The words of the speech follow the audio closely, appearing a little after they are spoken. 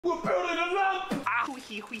We're building it up!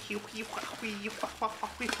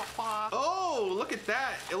 Oh, look at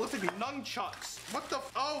that. It looks like nunchucks. What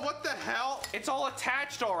the hell? It's all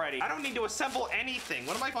attached already. I don't need to assemble anything.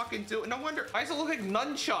 What am I fucking doing? No wonder. Why does it look like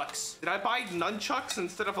nunchucks? Did I buy nunchucks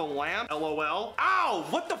instead of a lamp? LOL. Ow,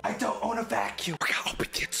 what the? I don't own a vacuum. We gotta open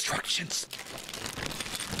the instructions.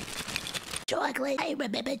 Chocolate. I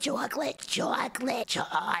remember chocolate. Chocolate.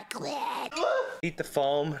 Chocolate. Eat the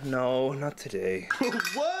foam? No, not today.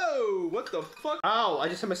 Whoa, what the fuck? Ow, I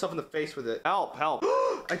just hit myself in the face with it. Help, help.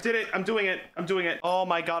 I did it. I'm doing it. I'm doing it. Oh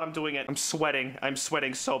my God, I'm doing it. I'm sweating. I'm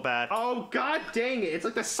sweating so bad. Oh, God dang it. It's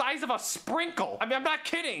like the size of a sprinkle. I mean, I'm not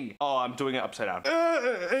kidding. Oh, I'm doing it upside down.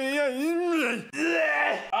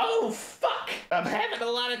 Oh, fuck. I'm having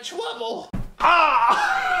a lot of trouble.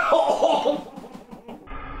 Ah! Oh.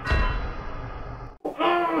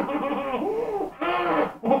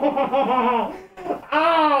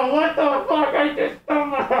 Oh, what the fuck? I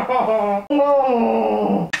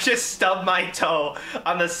just stubbed my toe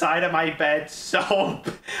on the side of my bed. So,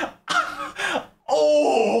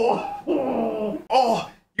 oh,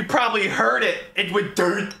 you probably heard it. It went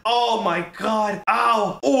dirt. Oh my God.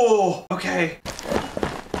 Ow. Oh, okay.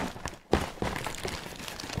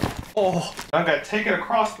 Oh, I'm gonna take it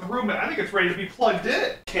across the room, and I think it's ready to be plugged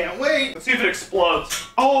in. Can't wait. Let's see if it explodes.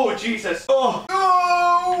 Oh, Jesus. Oh,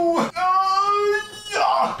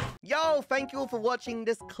 no. Yo, thank you all for watching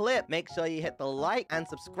this clip. Make sure you hit the like and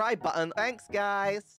subscribe button. Thanks, guys.